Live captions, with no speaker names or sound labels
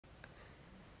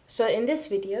So in this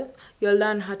video, you'll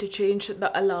learn how to change the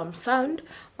alarm sound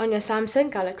on your Samsung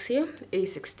Galaxy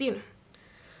A16.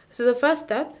 So the first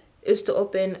step is to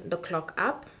open the clock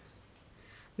app.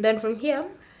 Then from here,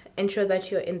 ensure that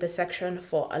you're in the section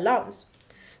for alarms.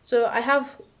 So I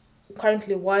have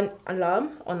currently one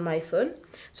alarm on my phone.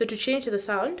 So to change the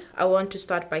sound, I want to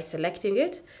start by selecting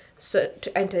it. So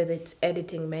to enter its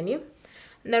editing menu.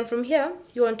 And then from here,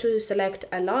 you want to select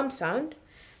alarm sound.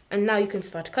 And now you can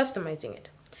start customizing it.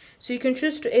 So you can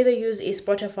choose to either use a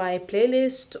Spotify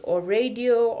playlist or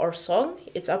radio or song.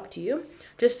 It's up to you.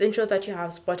 Just ensure that you have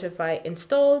Spotify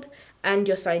installed and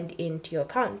you're signed into your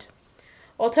account.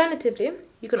 Alternatively,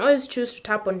 you can always choose to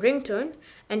tap on Ringtone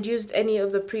and use any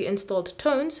of the pre-installed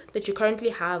tones that you currently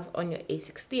have on your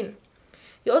A16.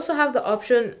 You also have the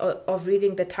option of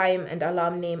reading the time and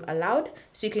alarm name aloud,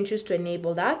 so you can choose to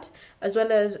enable that, as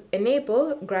well as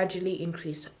enable gradually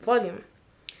increase volume.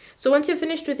 So once you're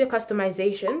finished with your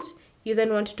customizations, you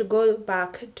then want to go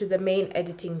back to the main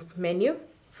editing menu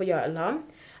for your alarm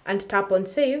and tap on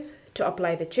save to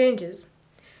apply the changes.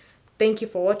 Thank you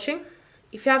for watching.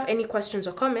 If you have any questions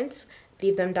or comments,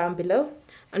 leave them down below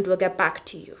and we'll get back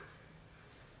to you.